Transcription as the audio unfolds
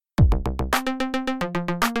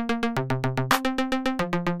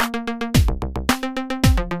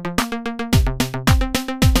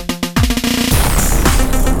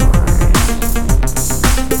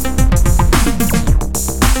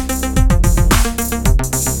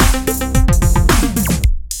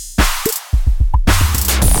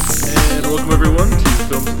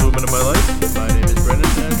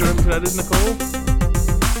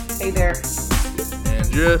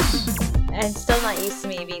not used to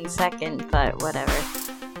me being second, but whatever.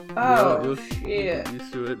 Oh, shit.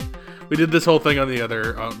 Used to it. We did this whole thing on the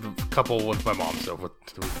other couple with my mom, so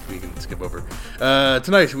we can skip over.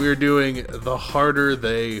 Tonight we are doing The Harder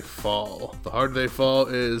They Fall. The Harder They Fall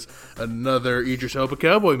is another Idris Elba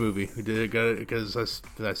cowboy movie. We did it because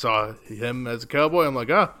I saw him as a cowboy. I'm like,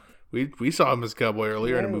 we saw him as a cowboy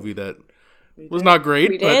earlier in a movie that was not great.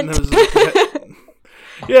 We did? But it was,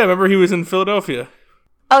 yeah, remember he was in Philadelphia.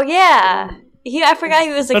 Oh, yeah. I forgot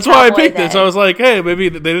he was a That's cowboy. That's why I picked then. it. So I was like, hey, maybe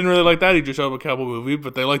they didn't really like that Idris Elba cowboy movie,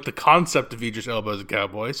 but they liked the concept of Idris Elba as a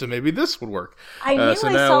cowboy, so maybe this would work. I knew I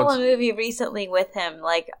saw a movie recently with him,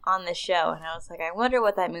 like, on the show, and I was like, I wonder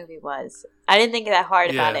what that movie was. I didn't think that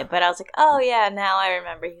hard about it, but I was like, oh, yeah, now I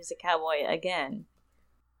remember he was a cowboy again.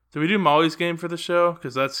 Did we do Molly's Game for the show?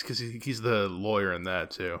 Because he's the lawyer in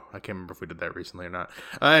that, too. I can't remember if we did that recently or not.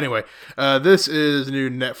 Anyway, this is a new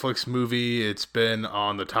Netflix movie. It's been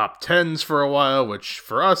on the top 10s for a while, which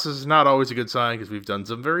for us is not always a good sign because we've done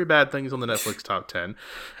some very bad things on the Netflix top 10.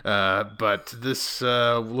 But this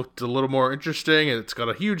looked a little more interesting. It's got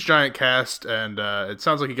a huge, giant cast, and it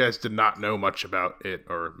sounds like you guys did not know much about it,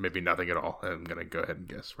 or maybe nothing at all. I'm going to go ahead and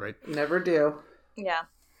guess, right? Never do. Yeah.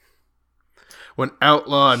 When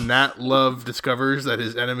outlaw Nat Love discovers that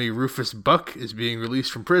his enemy Rufus Buck is being released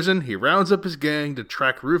from prison, he rounds up his gang to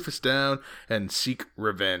track Rufus down and seek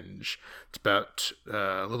revenge. It's about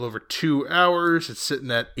a little over 2 hours. It's sitting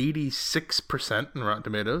at 86% in Rotten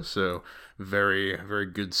Tomatoes, so very, very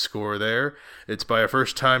good score there. It's by a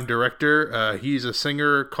first-time director. He's a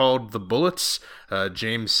singer called The Bullets,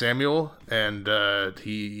 James Samuel, and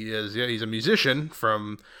he's a musician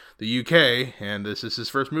from the UK, and this is his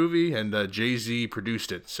first movie, and Jay-Z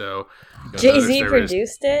produced it. So Jay-Z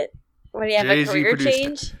produced it? What, do you have a career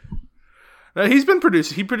change? He's been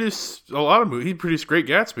produced. He produced a lot of movies. He produced Great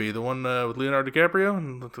Gatsby, the one with Leonardo DiCaprio,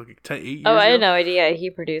 and looked like 8 years ago. I had no idea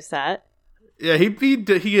he produced that. Yeah,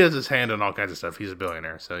 he has his hand on all kinds of stuff. He's a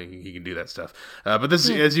billionaire, so he can do that stuff. But this,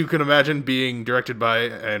 as you can imagine, being directed by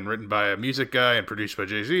and written by a music guy and produced by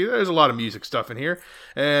Jay-Z, there's a lot of music stuff in here.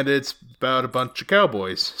 And it's about a bunch of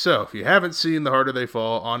cowboys. So if you haven't seen The Harder They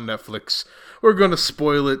Fall on Netflix, we're going to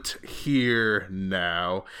spoil it here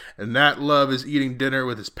now. And Nat Love is eating dinner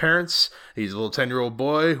with his parents. He's a little 10-year-old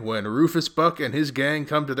boy when Rufus Buck and his gang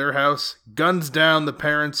come to their house, guns down the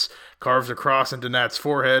parents, carves a cross into Nat's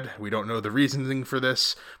forehead. We don't know the reasoning for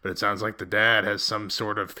this, but it sounds like the dad has some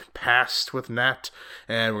sort of past with Nat.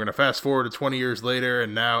 And we're going to fast forward to 20 years later,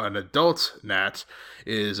 and now an adult Nat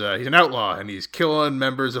is he's an outlaw, and he's killing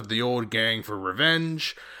members of the old gang for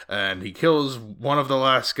revenge. And he kills one of the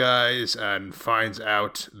last guys and finds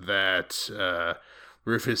out that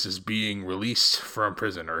Rufus is being released from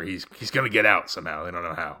prison, or he's going to get out somehow. They don't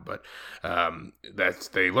know how, but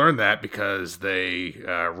they learn that because they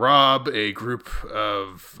rob a group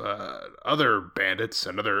of other bandits,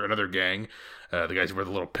 another gang. The guys who wear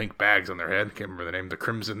the little pink bags on their head. I can't remember the name. The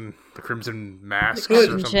Crimson Masks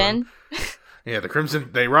or something. Chin. Yeah,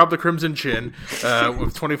 they robbed the Crimson Chin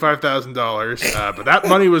with $25,000. But that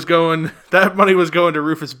money was going to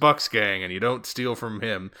Rufus Buck's gang, and you don't steal from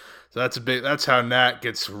him. So that's how Nat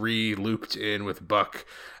gets re-looped in with Buck.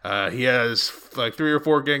 He has like 3 or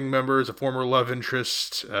 4 gang members, a former love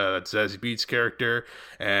interest, that's Zazie Beetz' character,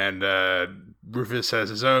 and Rufus has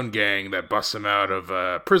his own gang that busts him out of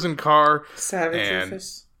a prison car.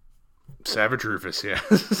 Savage Rufus, yeah.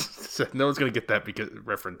 No one's gonna get that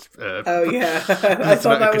reference. Oh yeah, I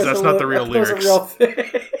thought that was that's not the real lyrics. Real thing.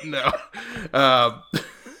 No.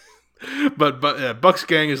 But Buck's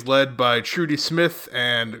gang is led by Trudy Smith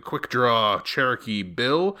and Quick Draw Cherokee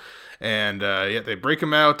Bill, and they break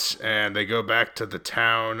him out and they go back to the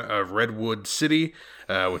town of Redwood City,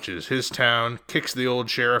 which is his town. Kicks the old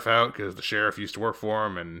sheriff out because the sheriff used to work for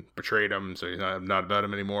him and betrayed him, so he's not about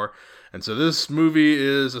him anymore. And so this movie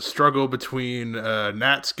is a struggle between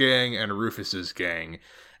Nat's gang and Rufus's gang,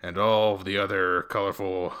 and all of the other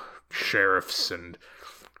colorful sheriffs and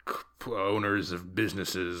owners of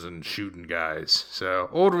businesses and shooting guys. So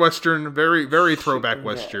old Western, very, very throwback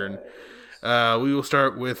Western. We will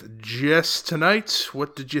start with Jess tonight.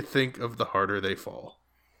 What did you think of The Harder They Fall?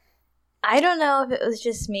 I don't know if it was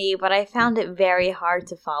just me, but I found it very hard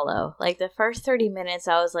to follow. Like, the first 30 minutes,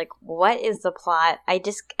 I was like, what is the plot? I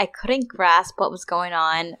couldn't grasp what was going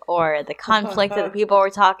on, or the conflict that the people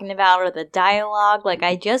were talking about, or the dialogue. Like,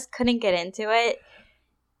 I just couldn't get into it.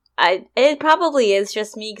 It probably is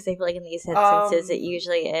just me, because I feel like in these instances it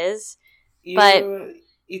usually is.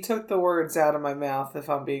 You took the words out of my mouth, if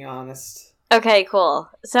I'm being honest. Okay, cool.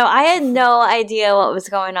 So I had no idea what was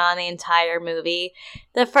going on the entire movie.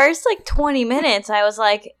 The first 20 minutes, I was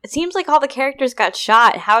like, it seems like all the characters got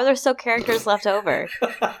shot. How are there still characters left over?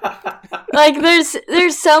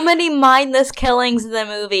 There's so many mindless killings in the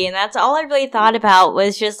movie, and that's all I really thought about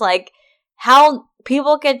was just how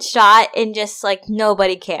people get shot and just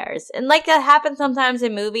nobody cares. And that happens sometimes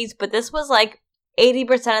in movies, but this was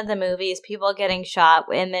 80% of the movie is people getting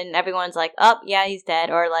shot, and then everyone's like, oh, yeah, he's dead,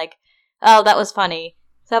 or oh, that was funny.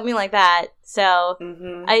 Something like that. So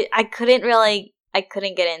I couldn't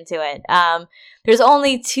get into it. There's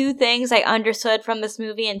only two things I understood from this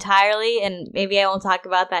movie entirely, and maybe I won't talk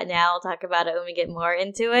about that now. I'll talk about it when we get more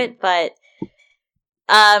into it. But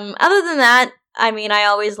other than that, I mean, I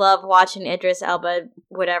always love watching Idris Elba,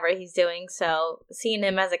 whatever he's doing. So seeing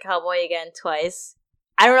him as a cowboy again twice.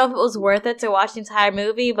 I don't know if it was worth it to watch the entire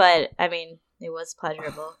movie, but I mean, it was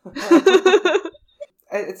pleasurable.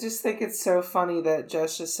 I just think it's so funny that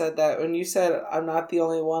Jess just said that. When you said, I'm not the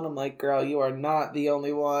only one, I'm like, girl, you are not the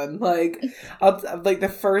only one.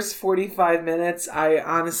 The first 45 minutes, I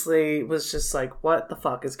honestly was just like, what the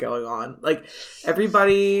fuck is going on?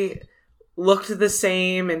 Everybody looked the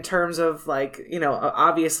same in terms of,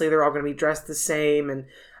 obviously they're all going to be dressed the same. And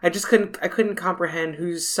I couldn't comprehend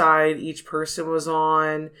whose side each person was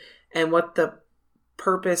on and what the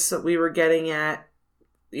purpose that we were getting at.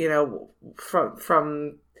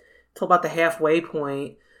 From till about the halfway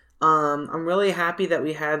point. I'm really happy that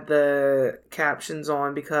we had the captions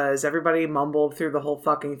on because everybody mumbled through the whole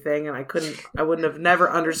fucking thing, and I wouldn't have never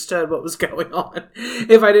understood what was going on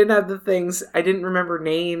if I didn't have the things. I didn't remember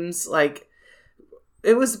names.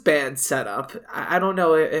 It was bad setup. I don't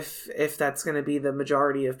know if that's going to be the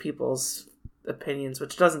majority of people's opinions,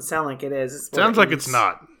 which doesn't sound like it is. Sounds like it's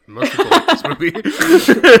not. Most people like this movie.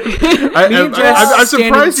 I'm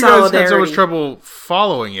surprised you guys had so much trouble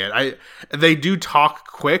following it. They do talk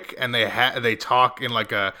quick, and they talk in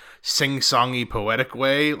a sing-songy, poetic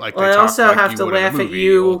way. I also have to laugh at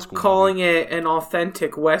you calling it an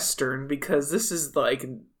authentic Western because this is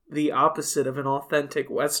the opposite of an authentic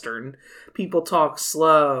Western. People talk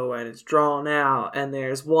slow, and it's drawn out, and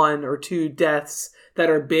there's one or two deaths that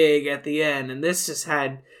are big at the end, and this just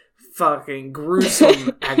had fucking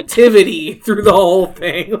gruesome activity through the whole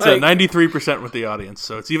thing. It's at 93% with the audience,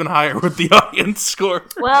 so it's even higher with the audience score.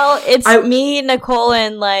 Well, it's me, Nicole,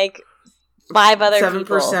 and 5 other 7%.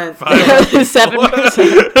 People.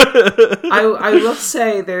 7%. I will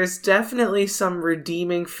say there's definitely some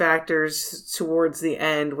redeeming factors towards the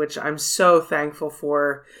end, which I'm so thankful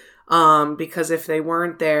for. Because if they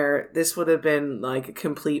weren't there, this would have been a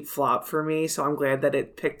complete flop for me. So I'm glad that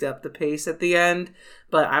it picked up the pace at the end.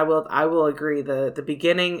 But I will agree the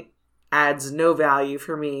beginning adds no value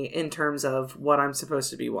for me in terms of what I'm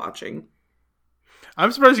supposed to be watching.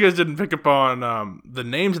 I'm surprised you guys didn't pick up on the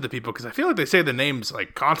names of the people because I feel like they say the names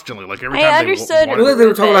constantly. Every time I understood. They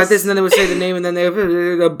were talking about this, and then they would say the name, and then they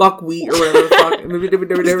would buckwheat or whatever the fuck.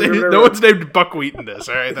 No one's named Buckwheat in this.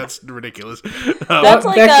 All right, that's ridiculous. That's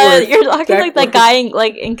you're talking like that guy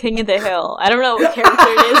in King of the Hill. I don't know what character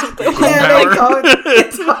it is. They call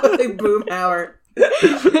it Boomhauer.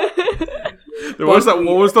 What was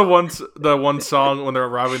the one song when they were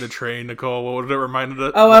robbing the train, Nicole? What did it remind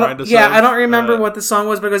us? I don't remember what the song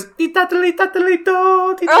was, but it goes. I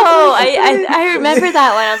remember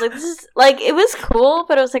that one. I was like, this is it was cool,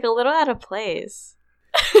 but it was a little out of place.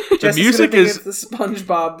 The music is the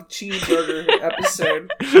SpongeBob cheeseburger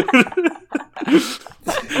episode.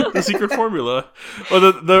 The secret formula.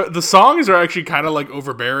 Well, the songs are actually kind of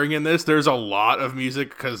overbearing in this. There's a lot of music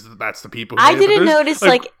because that's the people. I didn't notice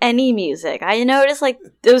any music. I noticed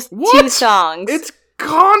those two songs. It's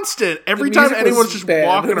constant. Every time anyone's just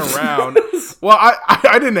walking around. Well,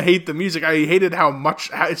 I didn't hate the music. I hated how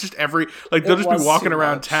it's just they'll just be walking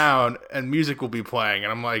around town and music will be playing,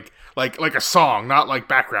 and I'm like a song, not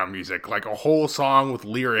background music, a whole song with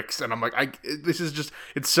lyrics, and I'm this is just,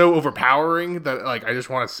 it's so overpowering that I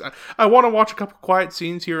want to watch a couple quiet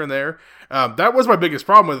scenes here and there. That was my biggest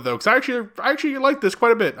problem with it though, because I actually like this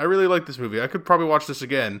quite a bit. I really like this movie. I could probably watch this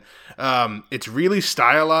again. It's really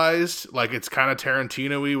stylized, it's kind of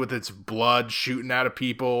Tarantino-y with its blood shooting out of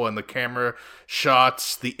people and the camera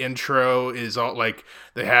shots. The intro is all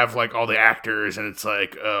they have all the actors, and it's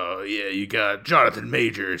oh yeah, you got Jonathan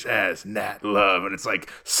Majors as Nat Love, and it's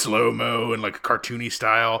slow-mo and cartoony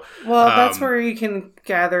style. Well, that's where you can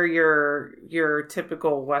gather your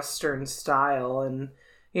typical Western style, and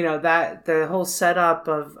that the whole setup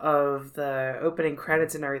of the opening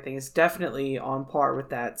credits and everything is definitely on par with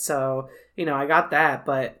that. So I got that,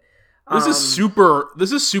 but This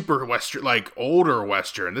is super Western, like older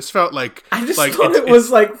Western. This felt like I just like thought it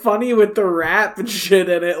was like funny with the rap and shit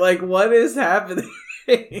in it. Like, what is happening?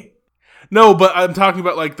 No, but I'm talking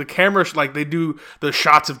about like the camera, like they do the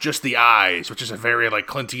shots of just the eyes, which is a very like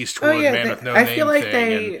Clint Eastwood man with no name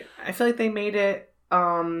thing. I feel like they made it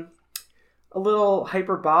a little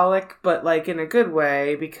hyperbolic, but like in a good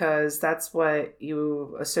way, because that's what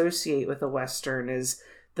you associate with a Western is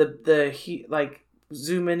the like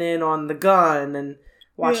zooming in on the gun and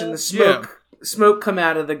watching the smoke come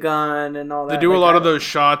out of the gun and all that. They do a lot of those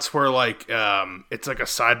shots where like it's like a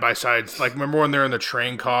side by side. Like remember when they're in the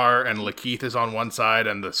train car and Lakeith is on one side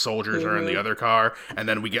and the soldiers are in the other car, and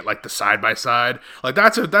then we get like the side by side. Like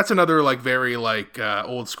that's another like very like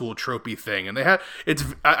old school tropey thing. And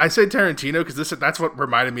I say Tarantino because that's what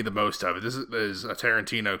reminded me the most of it. This is a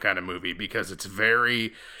Tarantino kind of movie because it's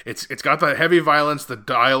got the heavy violence. The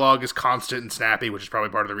dialogue is constant and snappy, which is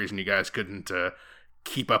probably part of the reason you guys couldn't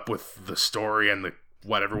keep up with the story and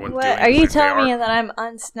what everyone's doing. Are you telling me that I'm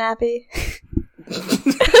unsnappy?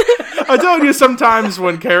 I told you sometimes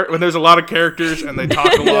when there's a lot of characters and they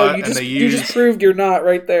talk a lot you just proved you're not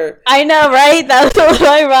right there. I know, right? That was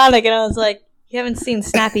ironic, and I was like, you haven't seen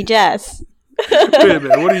Snappy Jess. Wait a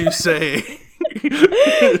minute, what are you saying?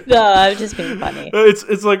 No, I'm just being funny.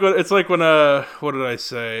 It's like when what did I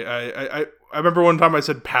say? I remember one time I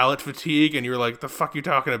said palate fatigue, and you were like, "The fuck you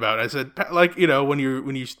talking about?" And I said, like, when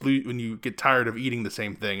you get tired of eating the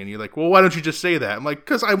same thing, and you're like, "Well, why don't you just say that?" I'm like,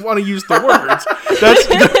 "Because I want to use the words."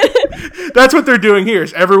 That's what they're doing here.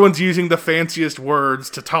 Is everyone's using the fanciest words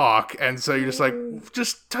to talk, and so you're just like,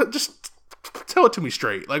 just tell it to me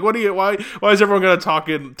straight. Like, why is everyone gonna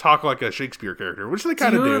talk like a Shakespeare character? Which they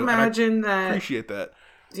kind of do. Do you imagine that? Appreciate that.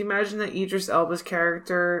 Do you imagine that Idris Elba's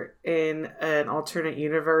character in an alternate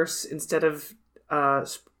universe, instead of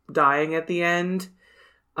dying at the end,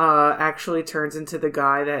 actually turns into the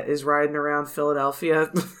guy that is riding around Philadelphia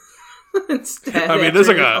instead? I mean, there's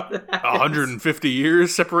like 150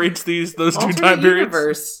 years separates those two time periods.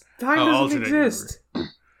 Universe. Time doesn't exist.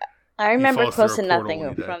 I remember close to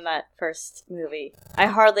nothing from that first movie. I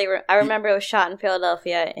remember it was shot in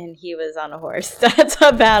Philadelphia and he was on a horse. That's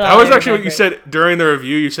about all. That was actually what you said during the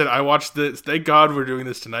review. You said, I watched this. Thank God we're doing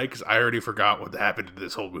this tonight because I already forgot what happened to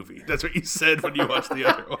this whole movie. That's what you said when you watched the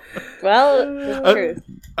other one. Well, it's the truth.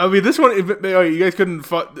 I mean, this one, you guys couldn't.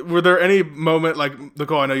 Were there any moment, like,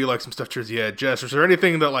 Nicole, I know you like some stuff towards the edge. Jess, was there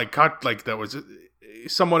anything that, like, caught, like, that was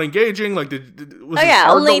somewhat engaging? Like, was it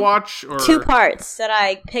hard only to watch? Or? 2 parts that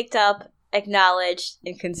I picked up, acknowledged,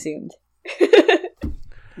 and consumed.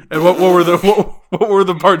 And what were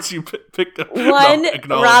the parts you picked up? One,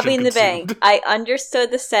 robbing the bank. I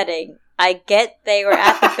understood the setting. I get they were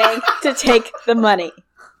at the bank to take the money.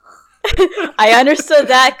 I understood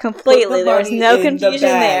that completely. There was no confusion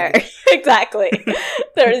there. Exactly.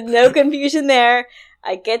 There was no confusion there.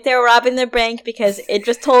 I get they were robbing the bank because it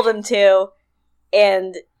just told them to,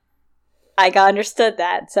 and I understood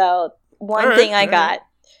that. So one thing I got.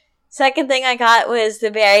 Second thing I got was the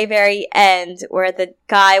very, very end where the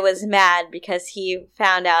guy was mad because he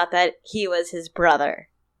found out that he was his brother.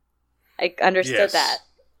 I understood that.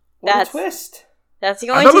 What a twist. That's the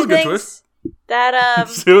only 2 things that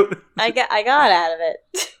I got out of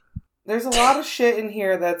it. There's a lot of shit in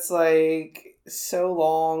here that's like so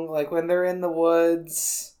long. Like when they're in the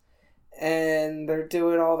woods and they're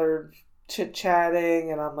doing all their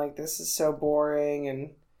chit-chatting and I'm like, this is so boring.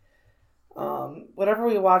 And whatever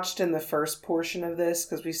we watched in the first portion of this,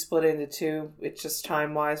 because we split into 2, it's just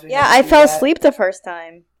time-wise. I fell asleep the first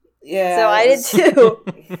time. Yeah. So I did too.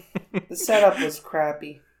 The setup was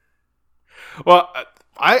crappy. Well,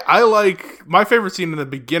 I like my favorite scene in the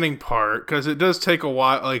beginning part because it does take a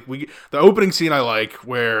while. Like the opening scene I like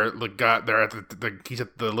where they're at he's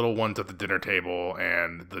at the little ones at the dinner table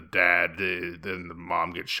and the dad then the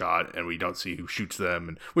mom gets shot and we don't see who shoots them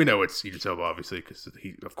and we know it's Idris Elba obviously because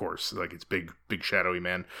he of course like it's big shadowy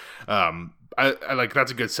man. I like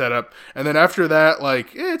that's a good setup, and then after that, like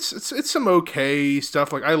it's some okay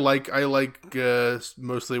stuff. Like I like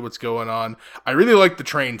mostly what's going on. I really like the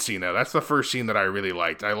train scene though. That's the first scene that I really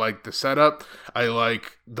liked. I like the setup. I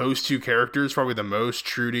like those 2 characters probably the most,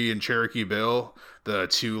 Trudy and Cherokee Bill. The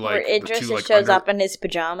two like where Idris just shows up in his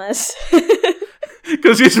pajamas.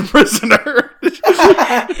 Because he's a prisoner.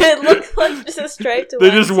 It looks like just a striped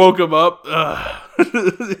They just woke him up.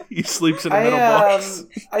 He sleeps in a metal box.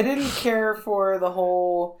 I didn't care for the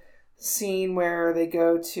whole scene where they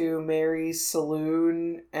go to Mary's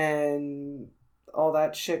saloon and all that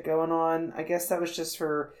that shit going on. I guess that was just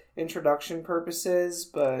for introduction purposes,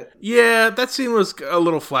 but yeah, that scene was a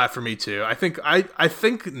little flat for me too. I think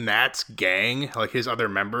Nat's gang, like his other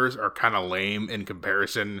members, are kind of lame in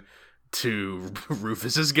comparison to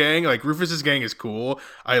Rufus's gang. Like Rufus's gang is cool.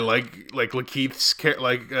 I like Lakeith's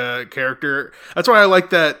character. That's why I like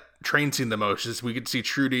that train scene the most. Is we could see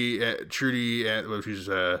Trudy, who's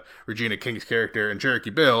Regina King's character, and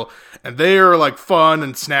Cherokee Bill, and they are like fun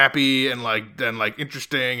and snappy and like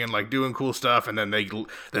interesting and like doing cool stuff. And then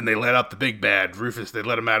they let out the big bad Rufus. They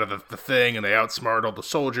let him out of the thing, and they outsmart all the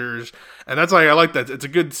soldiers. And that's why I like that. It's a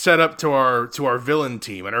good setup to our villain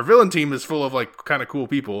team, and our villain team is full of like kind of cool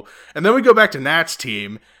people. And then we go back to Nat's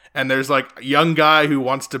team. And there's like a young guy who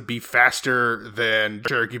wants to be faster than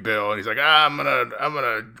Cherokee Bill, and he's like, I'm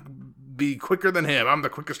gonna be quicker than him. I'm the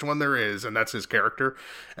quickest one there is, and that's his character.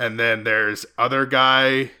 And then there's other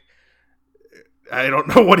guy. I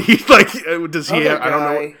don't know what he like. Does he? I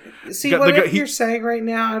don't know. See, what you're saying right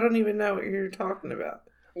now, I don't even know what you're talking about.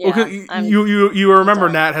 Yeah, well, you remember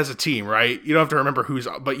Nat has a team, right? You don't have to remember who's,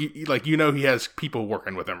 but you know he has people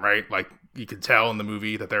working with him, right? Like you could tell in the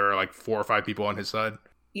movie that there are like 4 or 5 people on his side.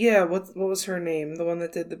 Yeah, what was her name? The one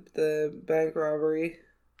that did the bank robbery.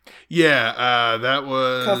 Yeah, that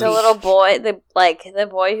was the little boy. The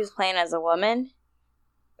boy who's playing as a woman.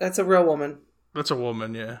 That's a real woman. That's a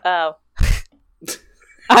woman. Yeah. Oh,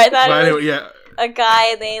 I thought it was yeah. a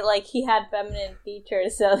guy. He had feminine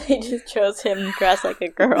features, so they just chose him dressed like a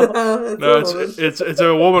girl. No, it's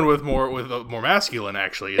a woman with more masculine.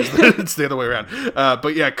 Actually, it's the other way around.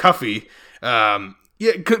 But yeah, Cuffy.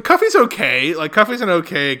 Yeah, Cuffy's okay. Like, Cuffy's an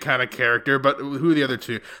okay kind of character, but who are the other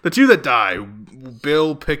two? The two that die,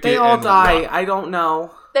 Bill Pickett. They all and die. I don't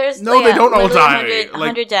know. Thethey don't all die.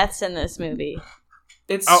 100 deaths in this movie.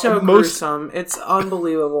 It's so gruesome. It's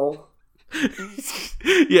unbelievable.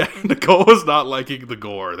 Yeah, Nicole was not liking the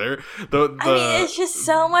gore. I mean, it's just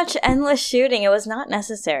so much endless shooting. It was not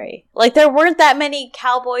necessary. Like, there weren't that many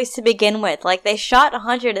cowboys to begin with. Like, they shot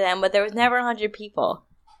 100 of them, but there was never 100 people.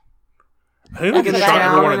 I think they shot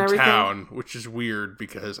everyone in town, which is weird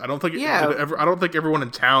because I don't think I don't think everyone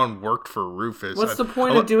in town worked for Rufus. What's the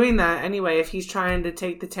point of doing that anyway if he's trying to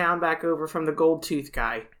take the town back over from the gold tooth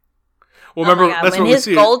guy? Well, remember that's when his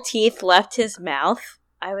gold teeth left his mouth,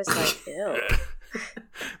 I was like, ew.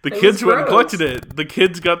 The kids went and collected it. The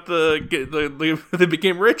kids got they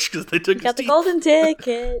became rich because they took got the golden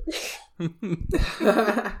ticket.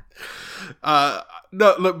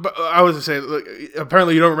 No, look, but I was to say, look,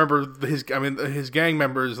 apparently you don't remember his gang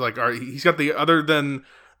members. Like, he's got the other than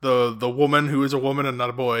the woman who is a woman and not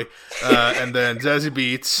a boy, and then Zazie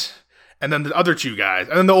Beetz, and then the other 2 guys,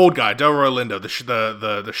 and then the old guy, Delroy Lindo,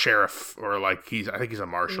 the sheriff, or like I think he's a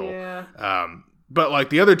marshal. Yeah. But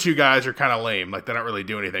like the other 2 guys are kind of lame. Like they don't really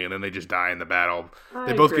do anything, and then they just die in the battle.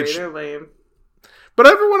 They're lame. But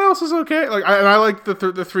everyone else is okay. Like I like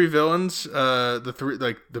the 3 villains.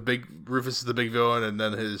 The big Rufus is the big villain, and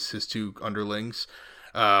then his 2 underlings.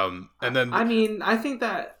 And then I think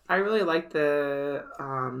that I really like a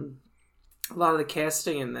lot of the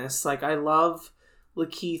casting in this. Like I love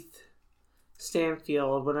Lakeith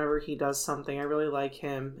Stanfield whenever he does something. I really like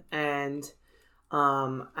him, and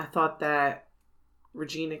I thought that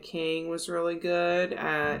Regina King was really good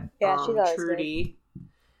at Trudy. Good.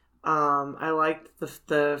 I liked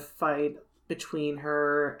the fight between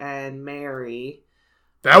her and Mary.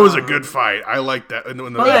 That was a good fight. I liked that.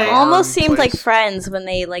 They almost seemed like friends when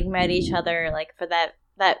they like met each other, like for that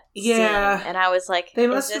scene. And I was like, they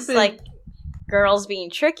must have been like girls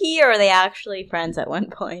being tricky, or are they actually friends at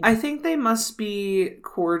one point? I think they must be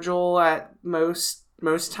cordial at most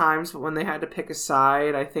times, but when they had to pick a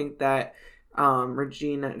side, I think that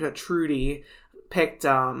Trudy picked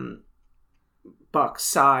Buck's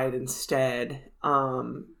side instead,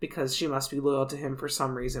 because she must be loyal to him for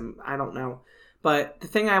some reason. I don't know. But the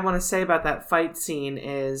thing I want to say about that fight scene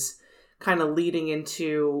is kind of leading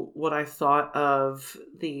into what I thought of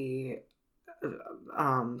the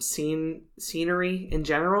scenery in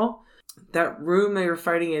general. That room they were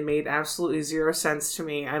fighting in made absolutely zero sense to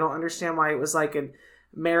me. I don't understand why it was like a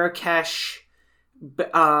Marrakesh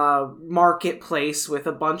marketplace with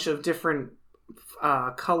a bunch of different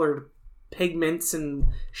colored pigments and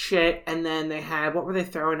shit, and then they had, what were they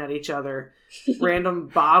throwing at each other? Random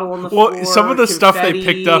bottle on the floor. Well, some of the stuff they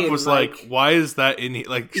picked up was like, why is that in here?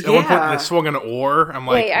 Like, at one point they swung an oar. I'm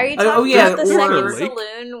like, wait, are you talking about the second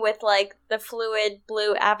saloon with like the fluid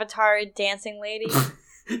blue avatar dancing lady?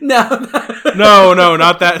 No,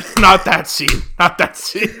 not that scene. Not that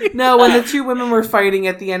scene. No, when the 2 women were fighting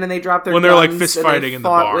at the end and they dropped their when guns. When they're like fist fighting in the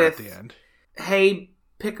bar at the end. Hey,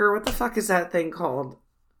 Picker, what the fuck is that thing called?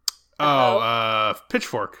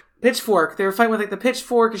 Pitchfork. Pitchfork. They were fighting with like the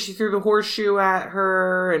pitchfork, and she threw the horseshoe at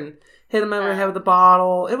her and hit him over the head with the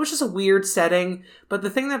bottle. It was just a weird setting. But the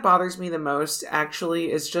thing that bothers me the most,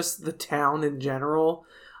 actually, is just the town in general.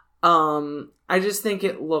 I just think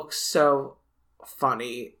it looks so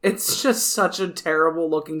funny. It's just such a terrible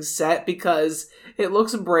looking set because it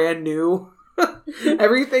looks brand new.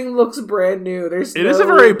 Everything looks brand new. It is a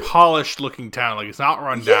very polished looking town. Like, it's not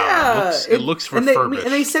run down. It looks refurbished.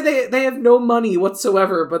 And they said they have no money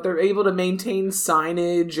whatsoever, but they're able to maintain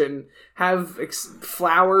signage and have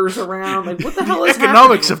flowers around. Like, what the hell is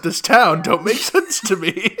economics happening? of this town don't make sense to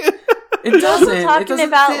me. It doesn't. Also talking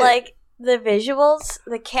about fit. like the visuals,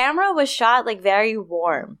 the camera was shot like very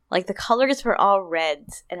warm. Like the colors were all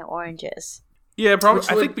reds and oranges. Yeah, probably.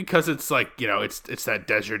 I think because it's like, it's that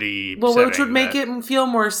deserty. Well, which would make it feel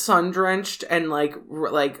more sun drenched and like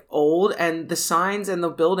old, and the signs and the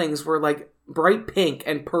buildings were like bright pink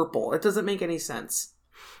and purple. It doesn't make any sense.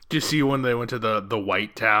 Do you see when they went to the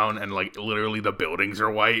white town and like literally the buildings are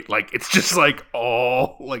white? Like it's just like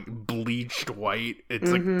all like bleached white. It's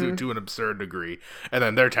like to an absurd degree. And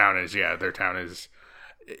then their town is.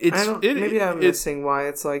 Maybe I'm missing why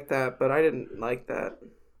it's like that, but I didn't like that.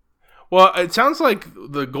 Well, it sounds like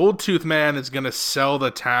the Goldtooth Man is going to sell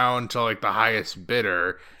the town to like the highest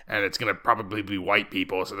bidder, and it's going to probably be white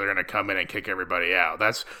people, so they're going to come in and kick everybody out.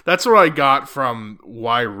 That's what I got from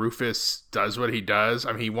why Rufus does what he does.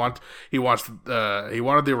 I mean, he wanted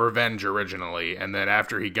the revenge originally, and then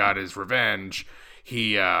after he got his revenge,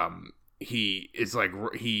 he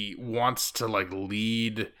wants to like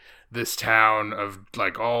lead this town of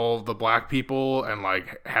like all the black people and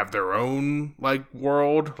like have their own like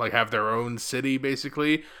world, like have their own city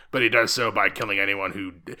basically. But he does so by killing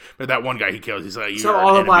anyone but that one guy he kills, he's like, so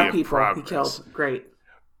all the black people he killed. Great.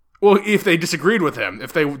 Well, if they disagreed with him,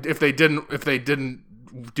 if they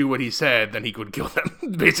didn't do what he said, then he could kill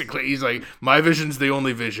them. Basically, he's like, my vision's the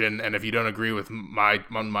only vision, and if you don't agree with my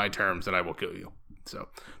terms, then I will kill you. So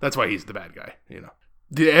that's why he's the bad guy,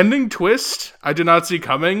 The ending twist, I did not see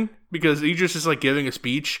coming, because Idris is like giving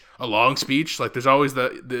a long speech. Like there's always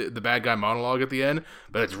the bad guy monologue at the end,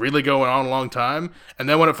 but it's really going on a long time. And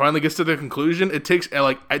then when it finally gets to the conclusion, it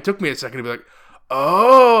took me a second to be like,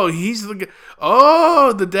 oh,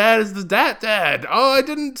 the dad is the dad. Oh, I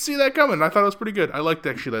didn't see that coming. I thought it was pretty good. I liked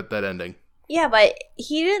actually that ending. Yeah, but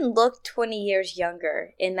he didn't look 20 years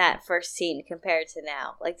younger in that first scene compared to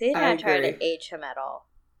now. Like they did not try to age him at all.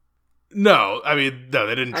 No, I mean, no,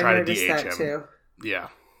 they didn't try to de-age him. Too. Yeah.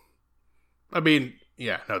 I mean,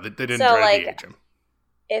 yeah, no, they didn't try to de-age him.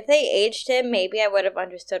 If they aged him, maybe I would have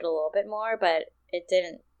understood a little bit more, but it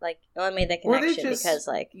didn't, it only made the connection because,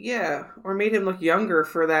 Yeah, or made him look younger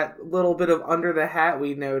for that little bit of under the hat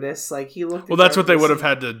we noticed. Like, he looked... Well, that's what they would have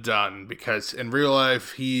had to have done, because in real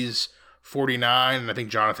life, he's 49, and I think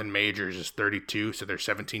Jonathan Majors is 32, so they're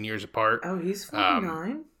 17 years apart. Oh, he's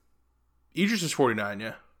 49? Idris is 49,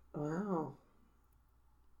 yeah. Wow.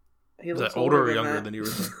 Is that older or younger than you were?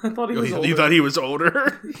 I thought he was older. You thought he was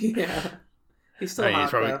older? Yeah. He's still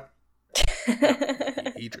hot, though.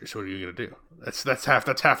 Idris, what are you going to do? That's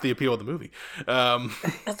half the appeal of the movie.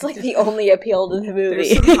 That's like the only appeal to the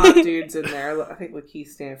movie. There's some hot dudes in there. I think Lakeith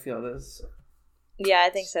Stanfield is... Yeah, I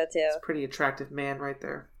think so, too. He's a pretty attractive man right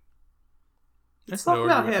there. Let's talk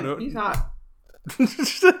about him. He's hot.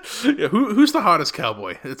 Yeah, who's the hottest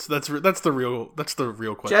cowboy? That's the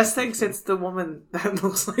real question. Jess thinks it's the woman that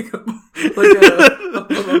looks like a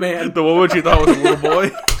man. The woman she thought was a little boy.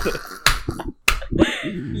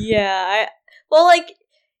 Yeah,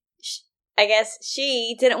 I guess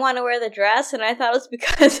she didn't want to wear the dress, and I thought it was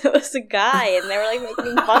because it was a guy, and they were like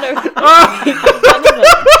making fun of him.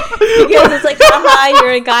 Because it's like, haha,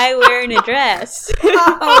 you're a guy wearing a dress.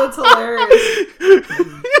 Oh, that's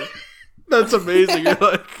hilarious. That's amazing. You're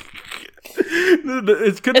like,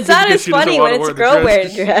 it's not as funny when it's a girl wearing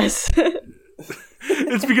a dress.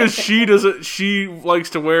 It's because she likes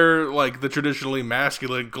to wear like the traditionally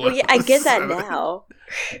masculine clothes. Well, yeah, I get that now.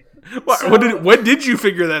 When did you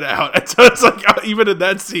figure that out? It's like even in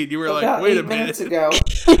that scene, you were like, "Wait a minute." Ago.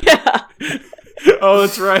 Yeah. Oh,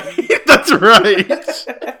 that's right. That's right.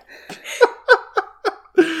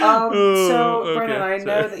 So, Brennan, I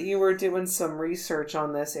know that you were doing some research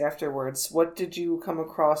on this afterwards. What did you come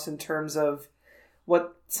across in terms of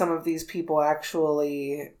what some of these people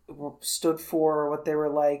actually stood for, or what they were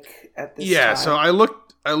like at this time? Yeah, so I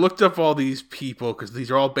looked up all these people, because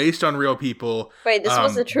these are all based on real people. Wait, this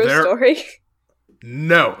was a true story?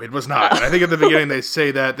 No, it was not. And I think at the beginning they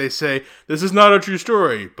say this is not a true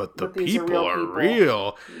story, but the people are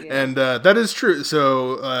real. Yeah. And that is true.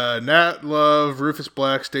 So Nat Love, Rufus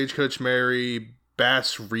Black, Stagecoach Mary,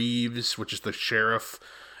 Bass Reeves, which is the sheriff,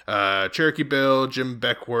 Cherokee Bill, Jim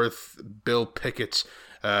Beckworth, Bill Pickett,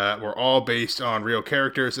 were all based on real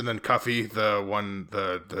characters, and then Cuffy, the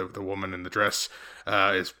woman in the dress,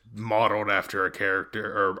 is modeled after a character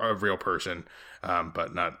or a real person,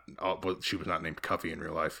 but she was not named Cuffy in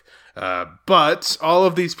real life. But all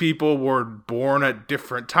of these people were born at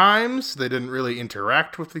different times. They didn't really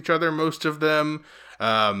interact with each other, most of them.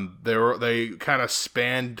 They kind of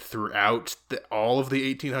spanned throughout all of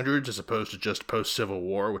the 1800s, as opposed to just post-Civil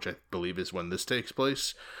War, which I believe is when this takes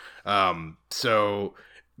place. So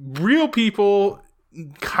real people,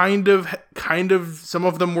 kind of, some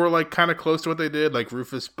of them were like kind of close to what they did. Like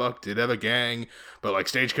Rufus Buck did have a gang, but like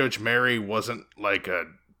Stagecoach Mary wasn't like a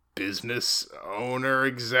business owner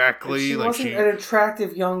exactly. She wasn't an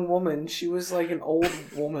attractive young woman. She was like an old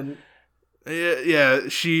woman. Yeah.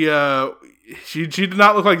 She did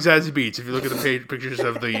not look like Zazie Beetz. If you look at the pictures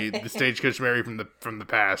of the Stagecoach Mary from the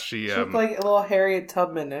past, she looked like a little Harriet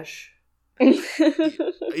Tubman-ish.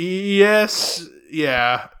 Yes,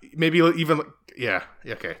 yeah, maybe even, yeah,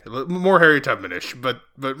 okay, more Harriet Tubman-ish, but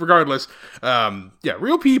regardless,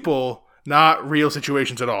 real people, not real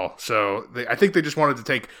situations at all. So I think they just wanted to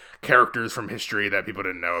take characters from history that people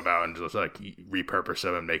didn't know about and just like repurpose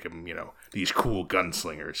them and make them, these cool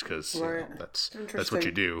gunslingers, because that's what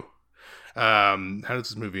you do. How does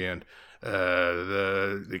this movie end?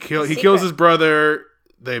 He kills his brother.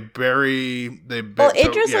 Idris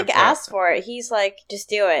asked for it. He's like, just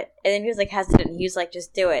do it. And then he was like hesitant. He was like,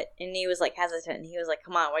 just do it. And he was like hesitant. And he was like,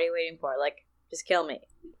 come on, what are you waiting for? Like, just kill me.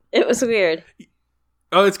 It was weird.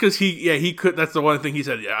 Oh, it's because he could. That's the one thing he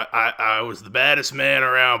said. Yeah, I was the baddest man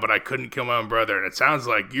around, but I couldn't kill my own brother. And it sounds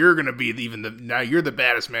like you're gonna be now you're the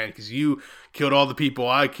baddest man because you killed all the people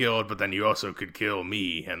I killed, but then you also could kill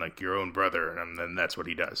me and like your own brother, and then that's what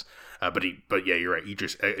he does. But yeah, you're right. He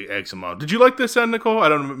just eggs him on. Did you like this end, Nicole? I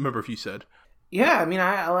don't remember if you said. Yeah, I mean,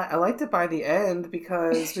 I liked it by the end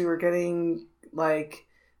because we were getting like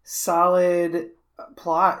solid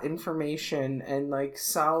plot information and like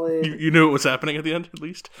solid. You knew what was happening at the end, at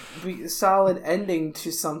least. Solid ending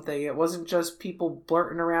to something. It wasn't just people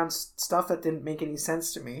blurting around stuff that didn't make any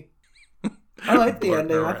sense to me. I liked the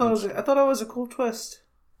ending. I thought it was a cool twist.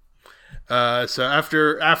 So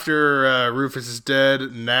after Rufus is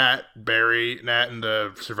dead, Nat and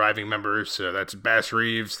the surviving members. So that's Bass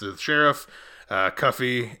Reeves, the sheriff,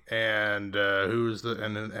 Cuffy, and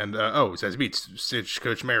Zazie Beetz,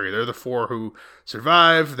 Stagecoach Mary. They're the four who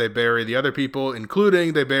survive. They bury the other people,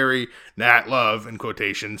 including they bury Nat Love in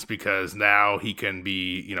quotations, because now he can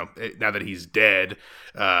be, now that he's dead,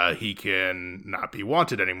 he can not be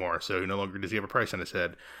wanted anymore. So no longer does he have a price on his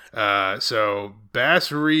head. So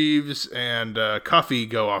Bass Reeves and Cuffy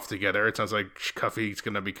go off together. It sounds like Cuffy's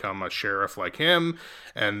going to become a sheriff like him.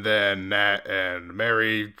 And then Nat and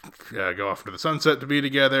Mary go off into the sunset to be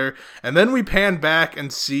together. And then we pan back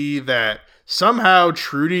and see that somehow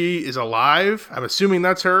Trudy is alive. I'm assuming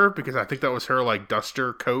that's her, because I think that was her like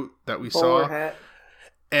duster coat that we saw. Hat.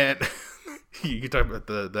 And you can talk about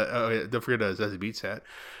don't forget Zazie Beetz hat.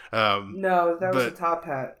 No, that was a top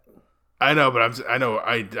hat. I know, but I'm just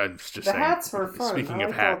saying. The hats were fun. Speaking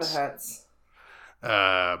of hats. All the hats.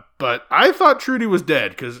 But I thought Trudy was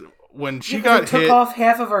dead, because when she got hit, took off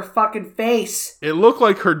half of her fucking face. It looked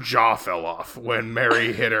like her jaw fell off when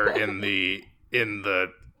Mary hit her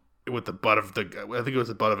with the butt of I think it was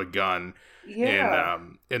the butt of a gun. Yeah.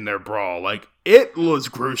 In their brawl. Like, it was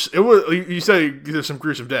gruesome. It was, you say there's some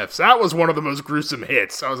gruesome deaths. That was one of the most gruesome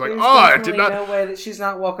hits. I was like, I did not. No way that she's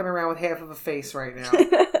not walking around with half of a face right now.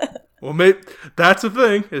 Well, maybe that's the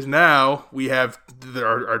thing, is now we have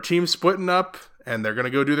our team splitting up, and they're going to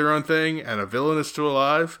go do their own thing, and a villain is still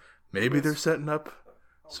alive. Maybe they're setting up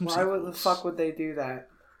some Why would the fuck would they do that?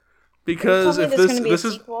 Because if this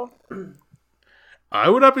is... I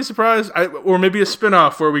would not be surprised. Or maybe a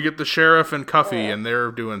spin-off where we get the sheriff and Cuffy and they're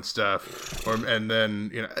doing stuff. And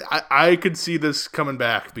then, I could see this coming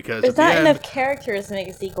back because... There's not enough characters to make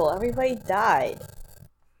a sequel. Everybody died.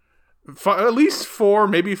 At least 4,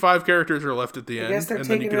 maybe 5 characters are left at the end. I guess they're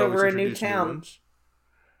taking over a new town.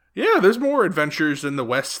 Yeah, there's more adventures in the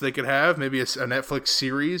West they could have. Maybe a Netflix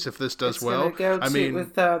series if this does well. They're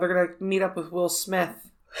gonna meet up with Will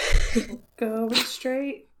Smith. Going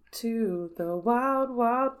straight to the Wild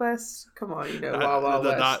Wild West. Come on, Wild Wild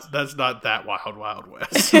West. That's not that Wild Wild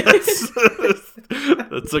West. That's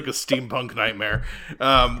like a steampunk nightmare.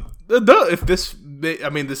 This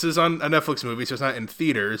is on a Netflix movie, so it's not in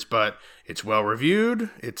theaters, but it's well reviewed.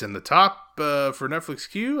 It's in the top for Netflix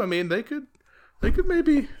queue. I mean, they could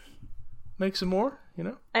maybe make some more.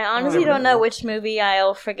 I honestly don't know which movie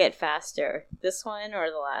I'll forget faster, this one or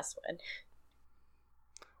the last one.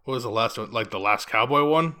 What was the last one? Like the Last Cowboy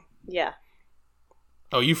one? Yeah.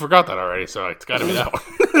 Oh, you forgot that already, so it's got to be that one.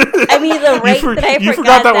 I mean, the rate that I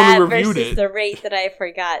forgot that that when we reviewed versus it. the rate that I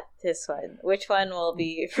forgot this one. Which one will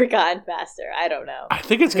be forgotten faster? I don't know. I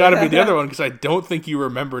think it's got to be the other one because I don't think you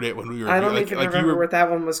remembered it when we were. I don't even remember what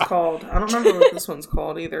that one was called. I don't remember what this one's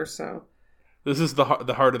called either. So this is the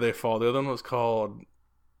Harder They Fall. The other one was called.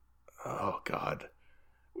 Oh God,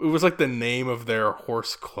 it was like the name of their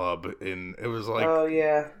horse club. It was like. Oh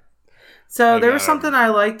yeah. So there was something I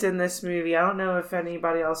liked in this movie. I don't know if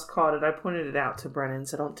anybody else caught it. I pointed it out to Brennan,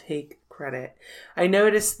 so don't take credit. I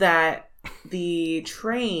noticed that the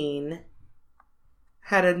train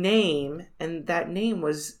had a name, and that name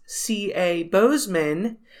was C.A.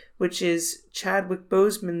 Bozeman, which is Chadwick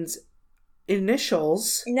Boseman's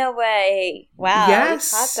initials. No way. Wow.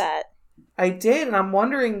 Yes. You caught that. I did, and I'm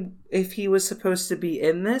wondering if he was supposed to be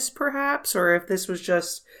in this, perhaps, or if this was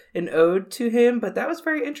just an ode to him, but that was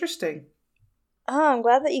very interesting. Oh, I'm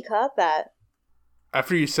glad that you caught that.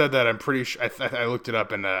 After you said that, I'm pretty sure I looked it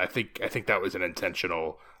up, and I think that was an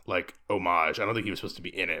intentional like homage. I don't think he was supposed to be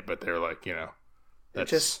in it, but they're like,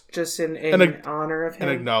 that's just in honor of him,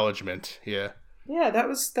 an acknowledgement. Yeah, yeah, that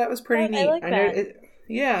was pretty neat. I like that.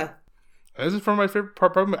 Yeah, this is from my favorite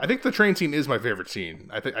part. I think the train scene is my favorite scene.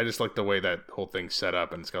 I just like the way that whole thing's set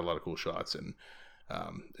up, and it's got a lot of cool shots, and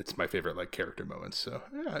it's my favorite like character moments. So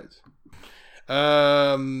yeah.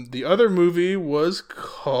 The other movie was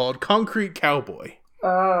called Concrete Cowboy.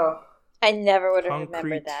 Oh, I never would have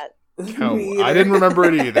remembered that. I didn't remember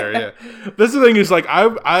it either. Yeah, this the thing is like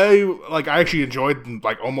I actually enjoyed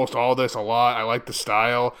like almost all this a lot. I like the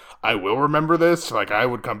style. I will remember this. Like I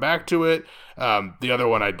would come back to it. The other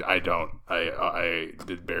one I don't. I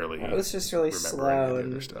did barely. It was just really slow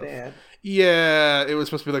and bad. Yeah, it was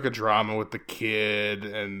supposed to be like a drama with the kid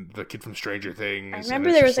and the kid from Stranger Things. I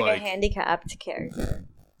remember there was like a handicapped character.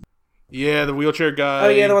 Yeah, the wheelchair guy. Oh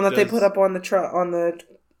yeah, the one that they put up on the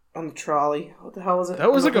trolley. What the hell was it?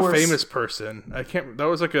 That was like a famous person. I can't. That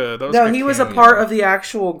was like a. He was a part of the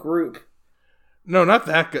actual group. No, not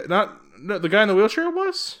that guy. No, the guy in the wheelchair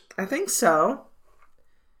was. I think so.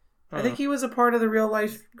 I think he was a part of the real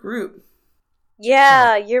life group.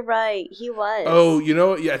 Yeah, you're right. He was. Oh, you know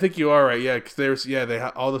what? Yeah, I think you are right. Yeah, because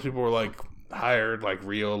all those people were like hired, like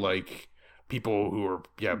real like people who were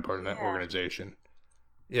part of that organization.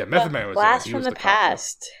 Yeah, Method Man was Blast from the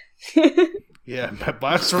past. Yeah,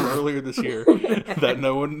 Blast from earlier this year.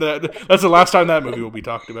 That's the last time that movie will be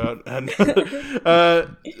talked about. And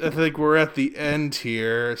I think we're at the end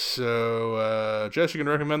here. So, Jess, you can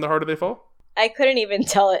recommend The Harder They Fall? I couldn't even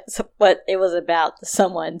tell it what it was about to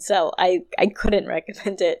someone, so I couldn't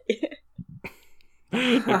recommend it.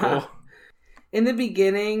 Nicole? In the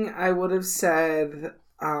beginning, I would have said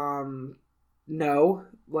no.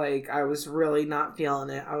 Like, I was really not feeling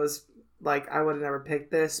it. I was like, I would have never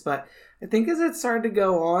picked this, but I think as it started to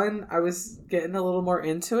go on, I was getting a little more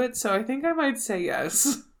into it, so I think I might say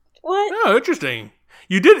yes. What? Oh, interesting.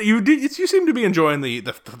 You seem to be enjoying the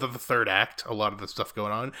third act, a lot of the stuff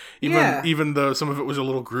going on, even though some of it was a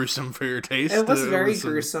little gruesome for your taste. It was very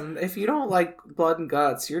gruesome. If you don't like blood and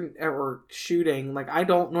guts, or shooting, like I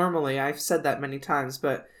don't normally. I've said that many times,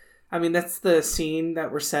 but I mean that's the scene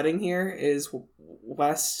that we're setting here is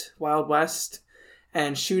Wild West,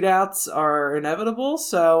 and shootouts are inevitable.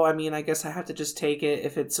 So I mean, I guess I have to just take it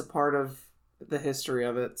if it's a part of the history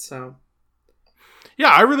of it. So yeah,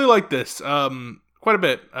 I really like this. Quite a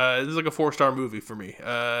bit. This is like a 4-star movie for me.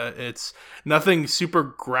 It's nothing super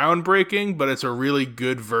groundbreaking, but it's a really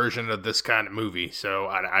good version of this kind of movie. So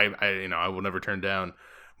I will never turn down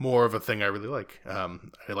more of a thing I really like.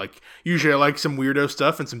 Usually I like some weirdo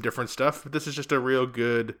stuff and some different stuff, but this is just a real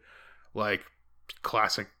good, like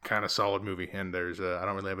classic kind of solid movie. And there's I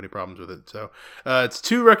don't really have any problems with it. So it's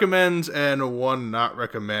 2 recommends and 1 not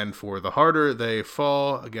recommend for The Harder They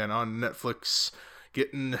Fall. Again on Netflix.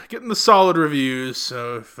 Getting the solid reviews,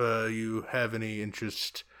 so if you have any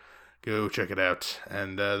interest, go check it out.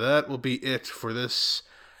 And that will be it for this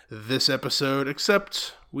episode,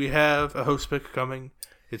 except we have a host pick coming.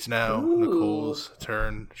 It's now Nicole's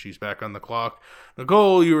turn. She's back on the clock.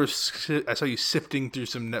 Nicole, I saw you sifting through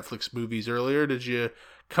some Netflix movies earlier. Did you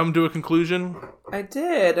come to a conclusion? I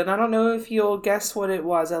did, and I don't know if you'll guess what it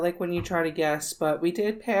was. I like when you try to guess, but we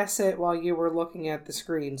did pass it while you were looking at the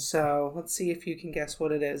screen, so let's see if you can guess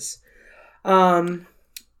what it is.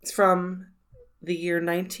 It's from the year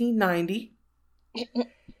 1990.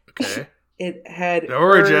 Okay. It had Don't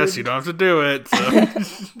worry, Jess, you don't have to do it.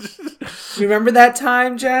 So. Remember that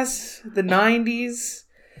time, Jess? The 90s?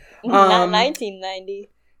 Not 1990.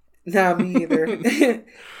 No, me either.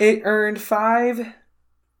 It earned 5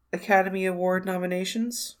 Academy Award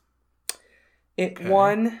nominations. It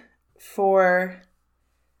won for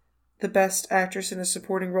the Best Actress in a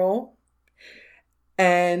Supporting Role.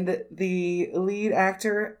 And the lead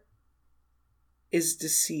actor is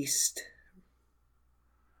deceased.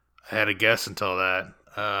 I had a guess until that.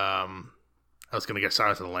 I was going to guess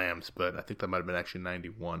Silence of the Lambs, but I think that might have been actually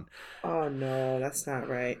 91. Oh, no, that's not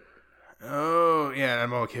right. Oh, yeah,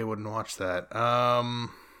 I'm okay. Wouldn't watch that.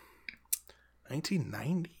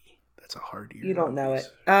 1990? That's a hard year. You don't know it.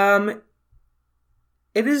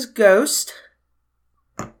 It is Ghost.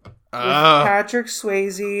 With Patrick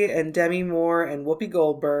Swayze and Demi Moore and Whoopi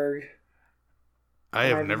Goldberg.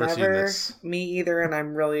 I've never seen this. Me either, and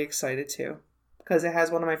I'm really excited too. Because it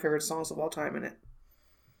has one of my favorite songs of all time in it.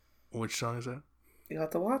 Which song is that? You'll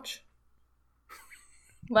have to watch.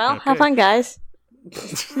 Well, have fun, guys. I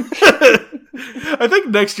think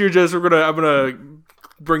next year, Jess, I'm gonna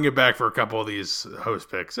bring you back for a couple of these host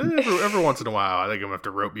picks. Every once in a while, I think I'm gonna have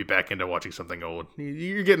to rope you back into watching something old.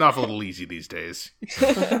 You're getting off a little easy these days.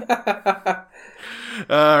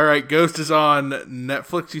 All right, Ghost is on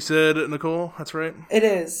Netflix, you said, Nicole? That's right? It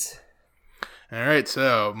is. All right,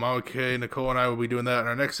 so Mama K, Nicole, and I will be doing that in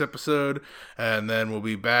our next episode, and then we'll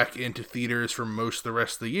be back into theaters for most of the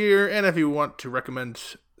rest of the year. And if you want to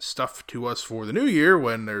recommend stuff to us for the new year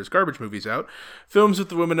when there's garbage movies out, Films with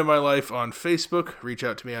the Women in My Life on Facebook. Reach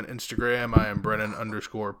out to me on Instagram. I am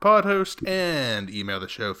Brennan_podhost, and email the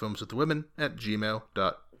show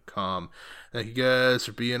filmswiththewomen@gmail.com. Thank you guys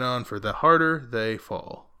for being on for The Harder They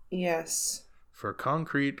Fall. Yes. For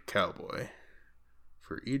Concrete Cowboy.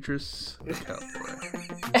 For Idris the Cowboy.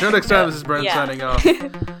 Until next time, this is Brennan signing off. Saying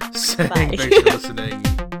thanks for listening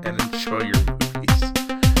and enjoy your movies.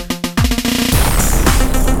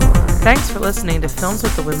 Thanks for listening to Films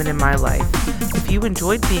with the Women in My Life. If you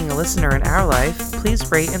enjoyed being a listener in our life,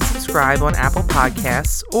 please rate and subscribe on Apple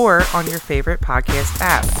Podcasts or on your favorite podcast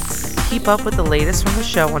app. Keep up with the latest from the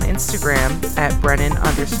show on Instagram at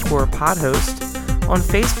Brennan_podhost, on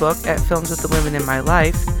Facebook at Films with the Women in My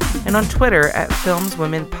Life, and on Twitter at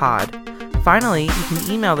FilmsWomenPod. Finally, you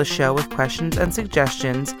can email the show with questions and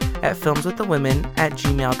suggestions at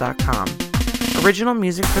filmswiththewomen@gmail.com. Original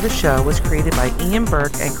music for the show was created by Ian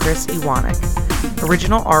Burke and Chris Iwanek.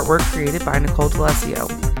 Original artwork created by Nicole D'Alessio.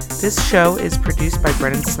 This show is produced by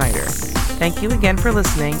Brennan Snyder. Thank you again for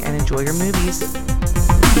listening and enjoy your movies.